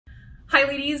Hi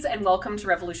ladies, and welcome to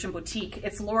Revolution Boutique.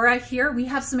 It's Laura here. We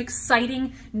have some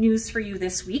exciting news for you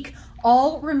this week.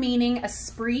 All remaining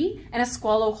Esprit and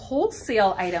Esqualo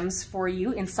wholesale items for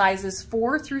you in sizes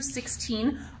 4 through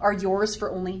 16 are yours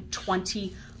for only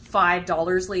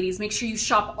 $25, ladies. Make sure you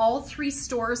shop all 3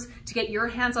 stores to get your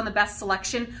hands on the best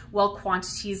selection while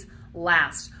quantities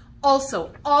last.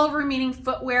 Also, all remaining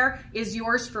footwear is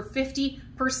yours for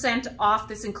 50% off.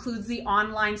 This includes the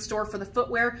online store for the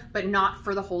footwear, but not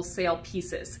for the wholesale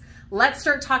pieces. Let's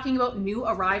start talking about new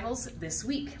arrivals this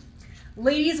week.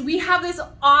 Ladies, we have this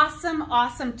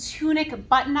awesome tunic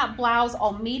button-up blouse,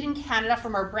 all made in Canada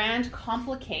from our brand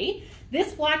Compliqué.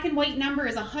 This black and white number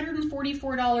is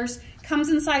 $144, comes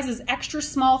in sizes extra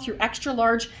small through extra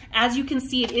large. As you can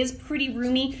see, it is pretty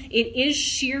roomy. It is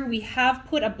sheer. We have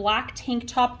put a black tank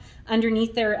top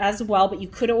underneath there as well, but you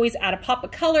could always add a pop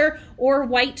of color or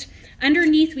white.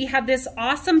 Underneath, we have this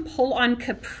awesome pull-on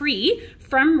capri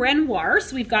from Renoir.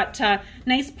 So we've got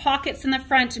nice pockets in the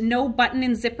front, no button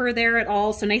and zipper there at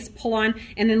all, so nice pull-on.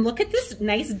 And then look at this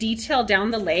nice detail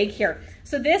down the leg here.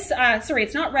 So this, sorry,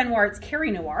 it's not Renoir, it's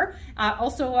Carry Noir,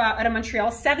 also out of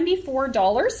Montreal,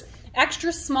 $74.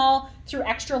 Extra small through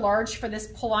extra large for this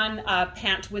pull-on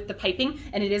pant with the piping,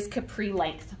 and it is capri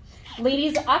length.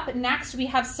 Ladies, up next we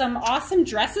have some awesome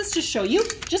dresses to show you.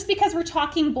 Just because we're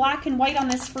talking black and white on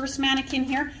this first mannequin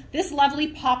here, this lovely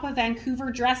Papa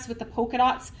Vancouver dress with the polka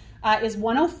dots is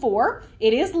 $104.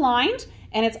 It is lined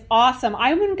and it's awesome.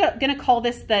 I'm gonna call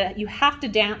this the you have to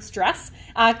dance dress.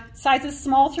 Sizes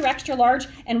small through extra large.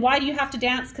 And why do you have to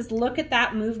dance? Because look at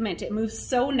that movement. It moves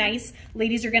so nice.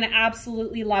 Ladies, you're gonna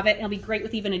absolutely love it. It'll be great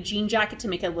with even a jean jacket to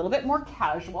make it a little bit more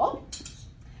casual.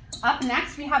 Up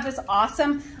next, we have this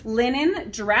awesome linen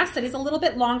dress. It is a little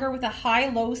bit longer with a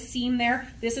high-low seam there.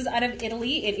 This is out of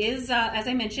Italy. It is, as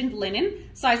I mentioned, linen.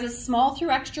 Sizes small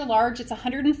through extra large. It's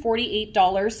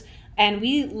 $148. And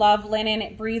we love linen.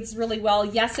 It breathes really well.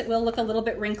 Yes, it will look a little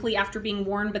bit wrinkly after being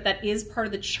worn, but that is part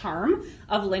of the charm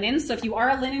of linen. So if you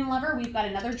are a linen lover, we've got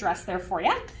another dress there for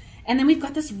you. And then we've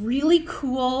got this really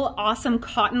cool, awesome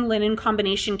cotton linen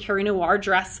combination Carry Noir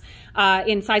dress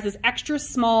in sizes extra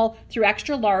small through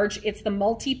extra large. It's the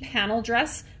multi-panel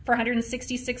dress for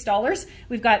 $166.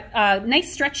 We've got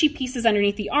nice stretchy pieces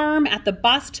underneath the arm, at the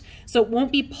bust, so it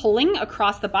won't be pulling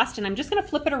across the bust. And I'm just gonna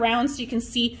flip it around so you can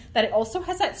see that it also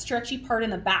has that stretchy part in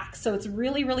the back. So it's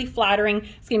really flattering.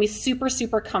 It's gonna be super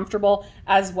comfortable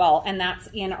as well. And that's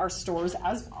in our stores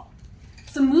as well.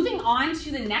 So moving on to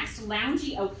the next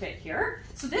loungy outfit here.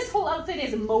 So this whole outfit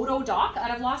is Moto Doc out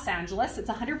of Los Angeles. It's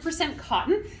 100%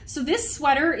 cotton. So this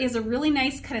sweater is a really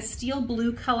nice kind of steel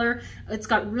blue color. It's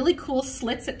got really cool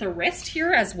slits at the wrist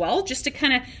here as well, just to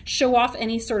kind of show off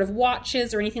any sort of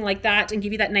watches or anything like that and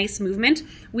give you that nice movement.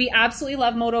 We absolutely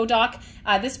love Moto Doc.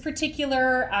 This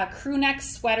particular crew neck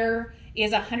sweater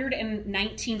is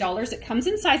 $119. It comes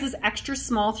in sizes extra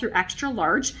small through extra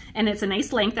large, and it's a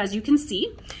nice length, as you can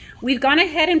see. We've gone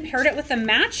ahead and paired it with a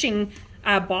matching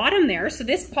bottom there. So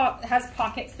this has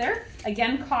pockets there.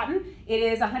 Again, cotton. It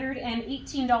is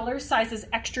 $118, sizes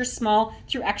extra small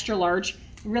through extra large.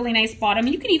 Really nice bottom.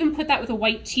 You can even put that with a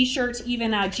white t-shirt,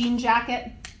 even a jean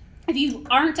jacket. If you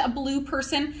aren't a blue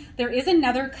person, there is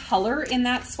another color in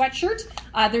that sweatshirt.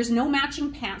 There's no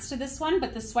matching pants to this one,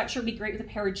 but the sweatshirt would be great with a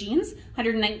pair of jeans.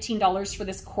 $119 for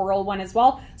this coral one as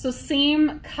well. So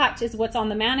same cut as what's on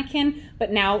the mannequin,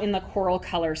 but now in the coral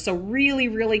color. So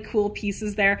really cool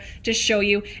pieces there to show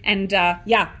you. And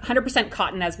yeah, 100%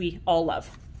 cotton, as we all love.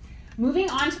 Moving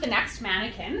on to the next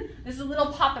mannequin. This is a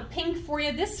little pop of pink for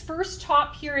you. This first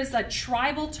top here is a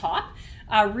tribal top.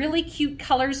 Really cute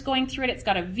colors going through it. It's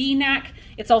got a V-neck.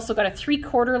 It's also got a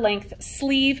 3/4 length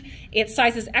sleeve. It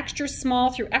sizes extra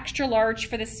small through extra large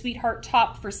for this sweetheart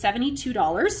top for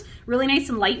 $72. Really nice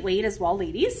and lightweight as well,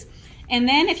 ladies. And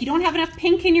then if you don't have enough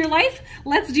pink in your life,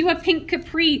 let's do a pink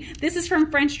capri. This is from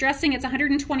French Dressing. It's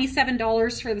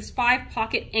 $127 for this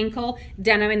 5-pocket ankle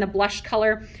denim in the blush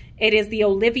color. It is the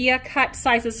Olivia cut,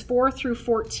 sizes 4 through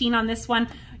 14 on this one.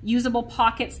 Usable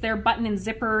pockets there, button and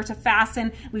zipper to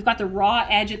fasten. We've got the raw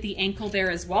edge at the ankle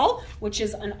there as well, which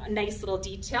is a nice little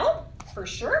detail for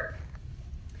sure.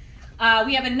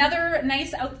 We have another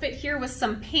nice outfit here with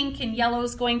some pink and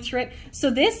yellows going through it.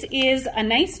 So this is a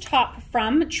nice top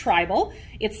from Tribal.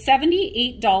 It's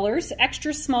 $78,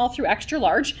 extra small through extra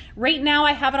large. Right now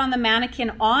I have it on the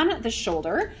mannequin on the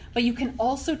shoulder, but you can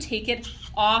also take it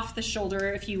off the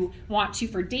shoulder if you want to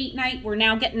for date night. We're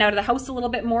now getting out of the house a little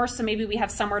bit more, so maybe we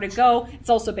have somewhere to go. It's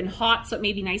also been hot, so it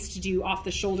may be nice to do off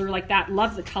the shoulder like that.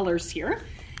 Love the colors here.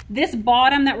 This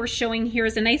bottom that we're showing here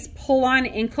is a nice pull-on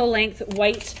ankle length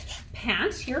white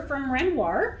pant here from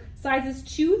Renoir. sizes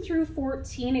 2 through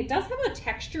 14. It does have a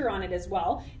texture on it as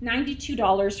well.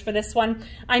 $92 for this one.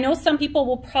 I know some people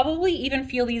will probably even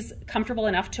feel these comfortable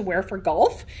enough to wear for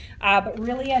golf, but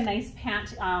really a nice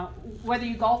pant, whether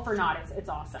you golf or not, it's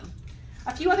awesome.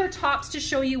 A few other tops to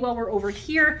show you while we're over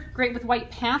here. Great with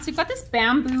white pants. We've got this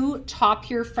bamboo top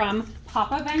here from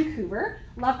Papa Vancouver.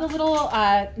 Love the little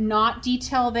knot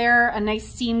detail there. A nice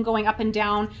seam going up and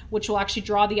down, which will actually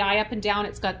draw the eye up and down.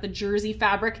 It's got the jersey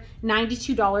fabric,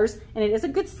 $92. And it is a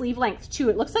good sleeve length too.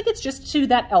 It looks like it's just to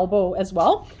that elbow as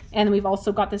well. And we've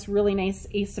also got this really nice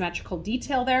asymmetrical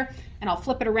detail there. And I'll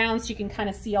flip it around so you can kind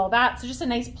of see all that. So just a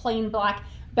nice plain black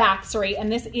back, sorry,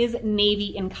 and this is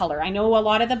navy in color. I know a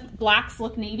lot of the blacks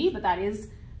look navy, but that is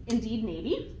indeed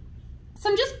navy.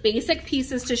 Some just basic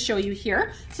pieces to show you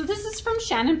here. So this is from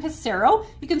Shannon Passero.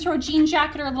 You can throw a jean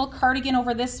jacket or a little cardigan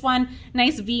over this one.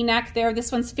 Nice V-neck there.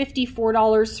 This one's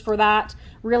 $54 for that.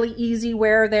 Really easy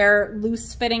wear there,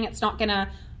 loose fitting. It's not gonna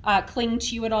cling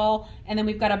to you at all. And then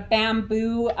we've got a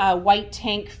bamboo white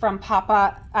tank from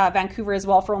Papa Vancouver as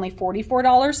well for only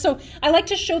 $44. So I like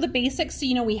to show the basics so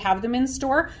you know we have them in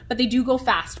store, but they do go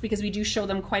fast because we do show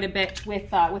them quite a bit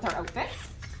with our outfits.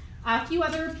 A few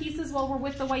other pieces while we're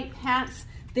with the white pants.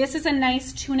 This is a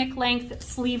nice tunic length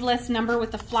sleeveless number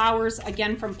with the flowers,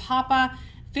 again from Papa.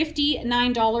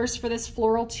 $59 for this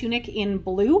floral tunic in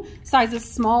blue. Sizes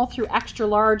small through extra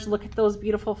large. Look at those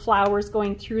beautiful flowers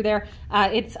going through there.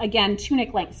 It's, again,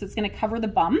 tunic length, so it's going to cover the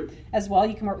bum as well.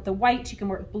 You can wear it with the white, you can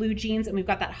wear it with blue jeans, and we've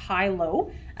got that high-low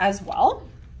as well.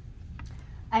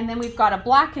 And then we've got a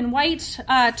black and white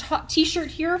t-shirt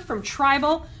here from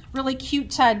Tribal. Really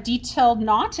cute detailed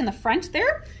knot in the front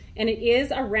there. And it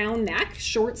is a round neck,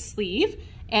 short sleeve.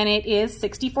 And it is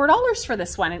 $64 for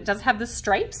this one. It does have the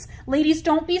stripes. Ladies,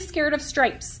 don't be scared of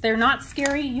stripes. They're not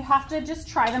scary. You have to just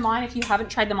try them on if you haven't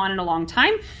tried them on in a long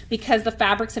time, because the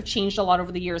fabrics have changed a lot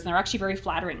over the years and they're actually very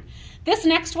flattering. This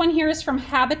next one here is from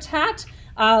Habitat.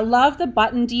 Love the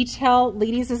button detail.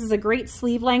 Ladies, this is a great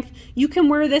sleeve length. You can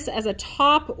wear this as a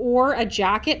top or a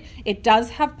jacket. It does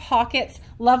have pockets,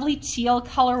 lovely teal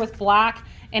color with black,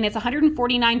 and it's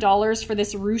 $149 for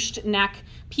this ruched neck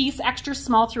piece, extra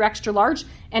small through extra large,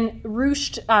 and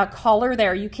ruched collar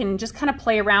there. You can just kind of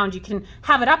play around. You can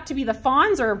have it up to be the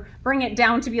fawns or bring it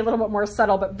down to be a little bit more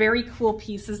subtle, but very cool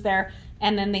pieces there.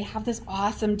 And then they have this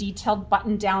awesome detailed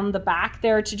button down the back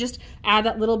there to just add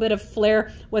that little bit of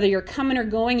flair. Whether you're coming or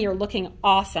going, you're looking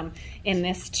awesome in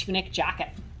this tunic jacket.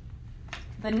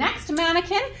 The next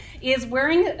mannequin is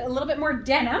wearing a little bit more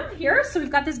denim here. So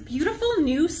we've got this beautiful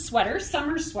new sweater,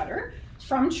 summer sweater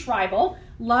from Tribal.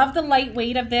 Love the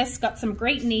lightweight of this. Got some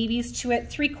great navies to it.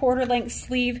 3/4 length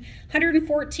sleeve.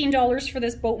 $114 for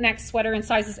this boat neck sweater in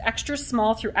sizes extra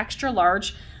small through extra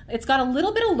large. It's got a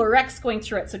little bit of lurex going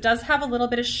through it, so it does have a little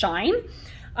bit of shine.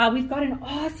 We've got an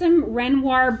awesome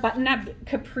Renoir button-up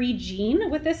capri jean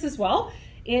with this as well.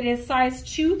 It is size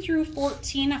 2 through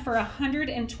 14 for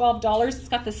 $112. It's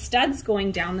got the studs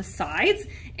going down the sides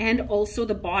and also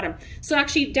the bottom. So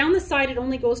actually down the side, it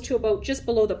only goes to about just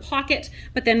below the pocket,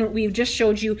 but then we've just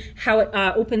showed you how it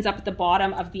opens up at the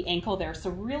bottom of the ankle there. So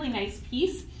really nice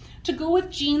piece. To go with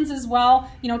jeans as well,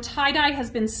 you know, tie-dye has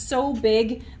been so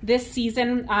big this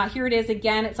season. Here it is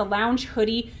again. It's a lounge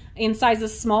hoodie in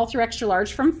sizes small through extra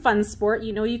large from Fun Sport.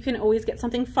 You know, you can always get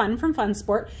something fun from Fun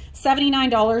Sport.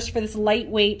 $79 for this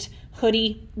lightweight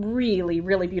hoodie. Really,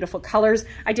 really beautiful colors.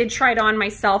 I did try it on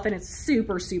myself and it's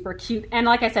super, super cute. And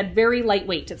like I said, very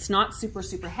lightweight. It's not super,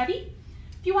 super heavy.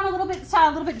 If you want a little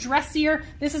bit dressier,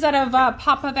 this is out of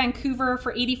Papa Vancouver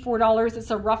for $84.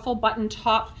 It's a ruffle button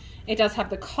top. It does have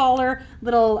the collar,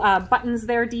 little buttons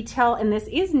there detail, and this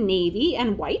is navy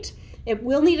and white. It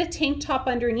will need a tank top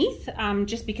underneath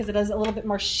just because it is a little bit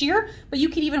more sheer, but you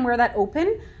could even wear that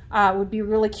open. Would be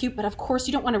really cute, but of course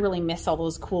you don't want to really miss all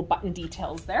those cool button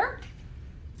details there.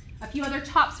 A few other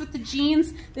tops with the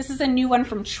jeans. This is a new one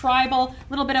from Tribal. A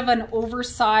little bit of an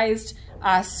oversized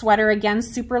sweater, again,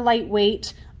 super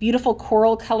lightweight. Beautiful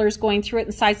coral colors going through it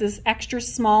in sizes extra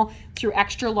small through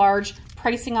extra large.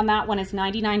 Pricing on that one is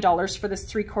 $99 for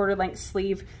this 3/4 length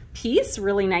sleeve piece.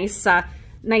 Really nice,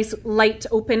 nice light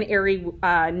open airy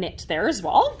knit there as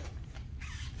well.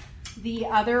 The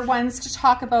other ones to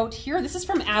talk about here, this is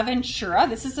from Aventura.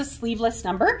 This is a sleeveless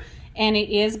number and it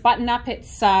is button up.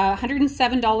 It's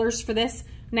 $107 for this.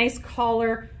 Nice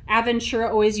collar. Aventura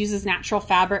always uses natural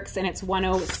fabrics and it's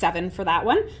 $107 for that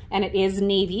one. And it is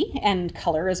navy and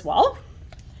color as well.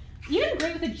 Even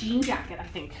great with a jean jacket, I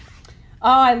think. Oh,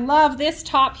 I love this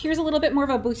top. Here's a little bit more of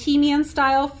a bohemian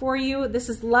style for you. This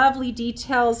is lovely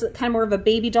details, kind of more of a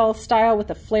baby doll style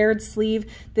with a flared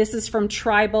sleeve. This is from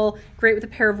Tribal. Great with a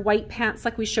pair of white pants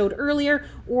like we showed earlier,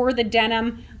 or the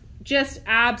denim. Just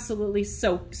absolutely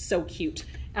so cute.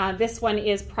 This one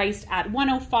is priced at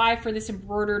 $105 for this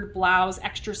embroidered blouse,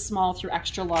 extra small through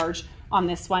extra large on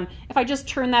this one. If I just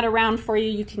turn that around for you,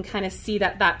 you can kind of see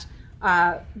that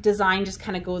design just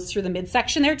kind of goes through the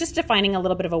midsection there, just defining a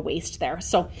little bit of a waist there.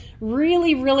 So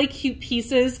really cute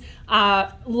pieces.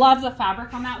 Love the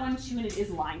fabric on that one too, and it is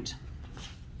lined.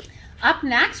 Up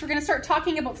next, we're going to start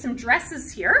talking about some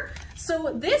dresses here.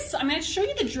 So this, I'm going to show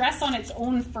you the dress on its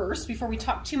own first before we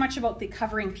talk too much about the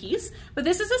covering piece. But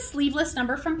this is a sleeveless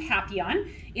number from Papillon.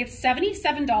 It's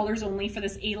 $77 only for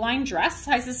this A-line dress.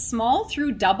 Sizes small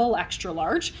through double extra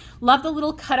large. Love the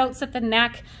little cutouts at the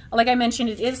neck. Like I mentioned,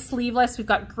 it is sleeveless. We've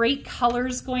got great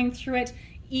colors going through it.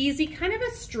 Easy, kind of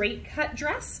a straight cut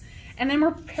dress. And then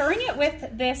we're pairing it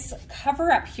with this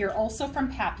cover up here, also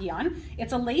from Papillon.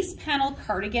 It's a lace panel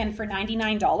cardigan for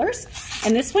 $99.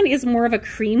 And this one is more of a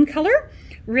cream color.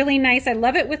 Really nice. I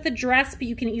love it with the dress, but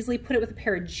you can easily put it with a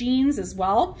pair of jeans as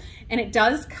well. And it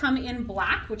does come in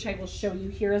black, which I will show you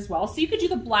here as well. So you could do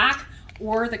the black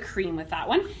or the cream with that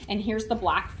one. And here's the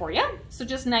black for you. So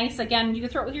just nice. Again, you can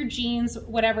throw it with your jeans,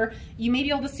 whatever. You may be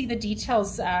able to see the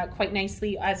details quite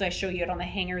nicely as I show you it on the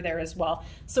hanger there as well.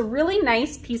 So really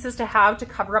nice pieces to have to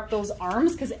cover up those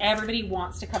arms, because everybody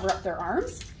wants to cover up their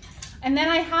arms. And then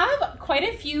I have quite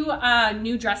a few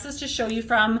new dresses to show you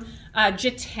from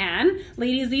Gitane.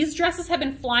 Ladies, these dresses have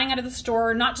been flying out of the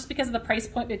store, not just because of the price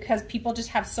point, because people just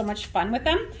have so much fun with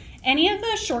them. Any of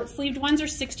the short sleeved ones are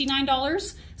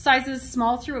 $69, sizes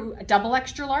small through double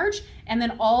extra large, and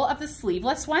then all of the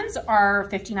sleeveless ones are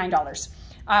 $59.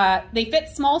 They fit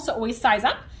small, so always size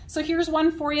up. So here's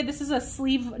one for you. This is a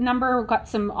sleeve number. We've got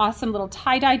some awesome little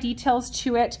tie-dye details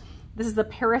to it. This is the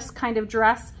Paris kind of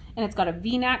dress, and it's got a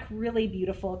V-neck, really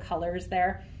beautiful colors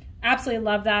there. Absolutely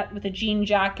love that with a jean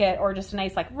jacket or just a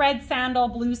nice like red sandal,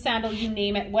 blue sandal, you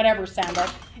name it, whatever sandal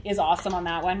is awesome on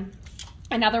that one.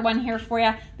 Another one here for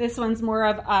you. This one's more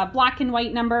of a black and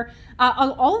white number.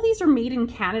 All of these are made in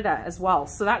Canada as well,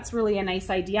 so that's really a nice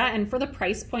idea. And for the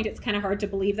price point, it's kind of hard to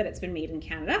believe that it's been made in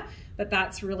Canada, but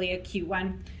that's really a cute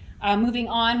one. Moving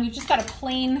on, we've just got a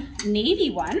plain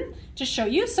navy one to show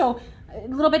you. So a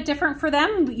little bit different for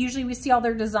them. Usually we see all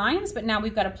their designs, but now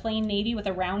we've got a plain navy with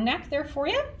a round neck there for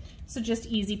you. So just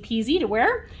easy peasy to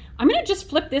wear. I'm gonna just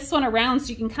flip this one around so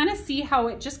you can kind of see how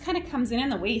it just kind of comes in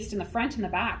the waist, in the front and the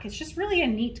back. It's just really a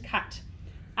neat cut.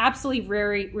 Absolutely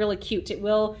really cute. It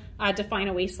will define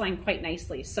a waistline quite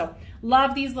nicely. So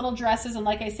love these little dresses, and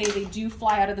like I say, they do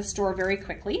fly out of the store very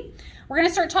quickly. We're gonna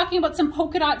start talking about some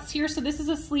polka dots here. So this is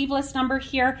a sleeveless number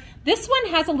here. This one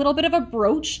has a little bit of a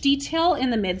brooch detail in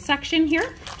the midsection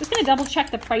here. Just gonna double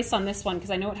check the price on this one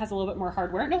because I know it has a little bit more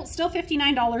hardware. No, it's still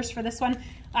 $59 for this one.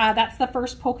 That's the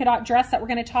first polka dot dress that we're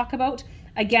gonna talk about.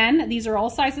 Again, these are all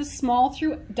sizes small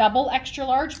through double extra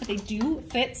large, but they do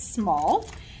fit small.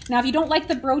 Now, if you don't like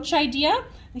the brooch idea,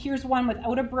 here's one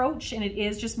without a brooch, and it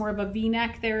is just more of a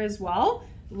V-neck there as well.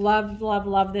 Love, love,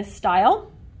 love this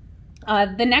style.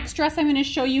 The next dress I'm going to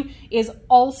show you is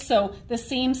also the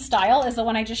same style as the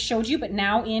one I just showed you, but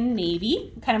now in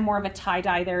navy, kind of more of a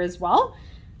tie-dye there as well.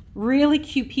 Really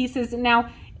cute pieces. Now,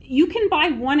 you can buy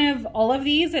one of all of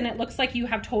these and it looks like you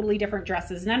have totally different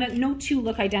dresses. No two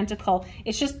look identical.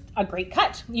 It's just a great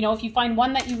cut. You know, if you find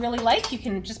one that you really like, you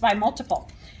can just buy multiple.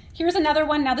 Here's another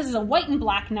one. Now this is a white and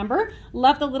black number.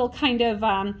 Love the little kind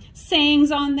of sayings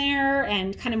on there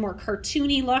and kind of more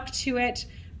cartoony look to it.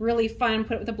 Really fun.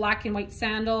 Put it with a black and white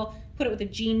sandal, put it with a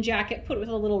jean jacket, put it with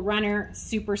a little runner.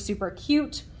 Super, super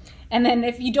cute. And then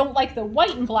if you don't like the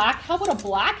white and black, how about a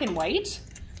black and white,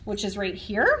 which is right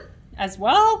here as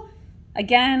well.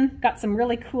 Again, got some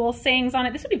really cool sayings on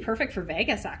it. This would be perfect for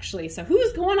Vegas, actually. So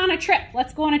who's going on a trip?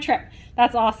 Let's go on a trip.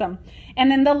 That's awesome.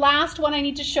 And then the last one I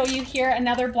need to show you here,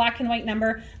 another black and white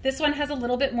number. This one has a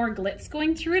little bit more glitz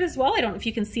going through it as well. I don't know if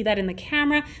you can see that in the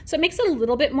camera. So it makes it a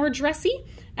little bit more dressy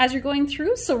as you're going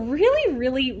through. So really,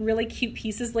 really, really cute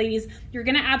pieces, ladies. You're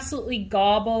gonna absolutely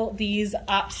gobble these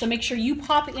up. So make sure you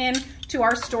pop in to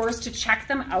our stores to check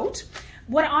them out.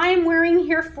 What I'm wearing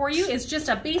here for you is just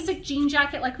a basic jean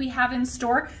jacket like we have in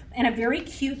store and a very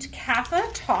cute kaffa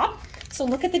top. So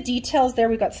look at the details there.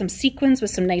 We've got some sequins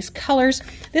with some nice colors.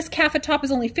 This kaffa top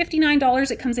is only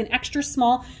 $59. It comes in extra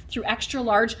small through extra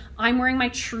large. I'm wearing my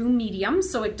true medium,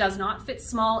 so it does not fit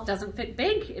small. It doesn't fit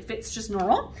big. It fits just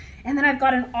normal. And then I've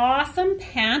got an awesome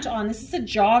pant on. This is a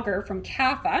jogger from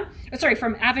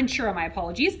from Aventura, my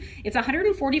apologies. It's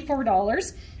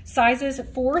 $144. Sizes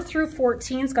 4 through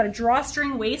 14. It's got a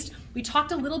drawstring waist. We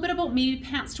talked a little bit about maybe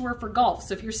pants to wear for golf.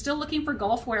 So if you're still looking for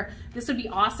golf wear, this would be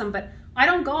awesome. But I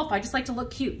don't golf, I just like to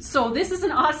look cute. So this is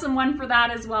an awesome one for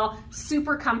that as well.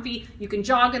 Super comfy. You can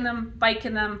jog in them, bike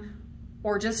in them,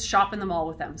 or just shop in the mall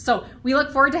with them. So we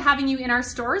look forward to having you in our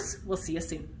stores. We'll see you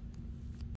soon.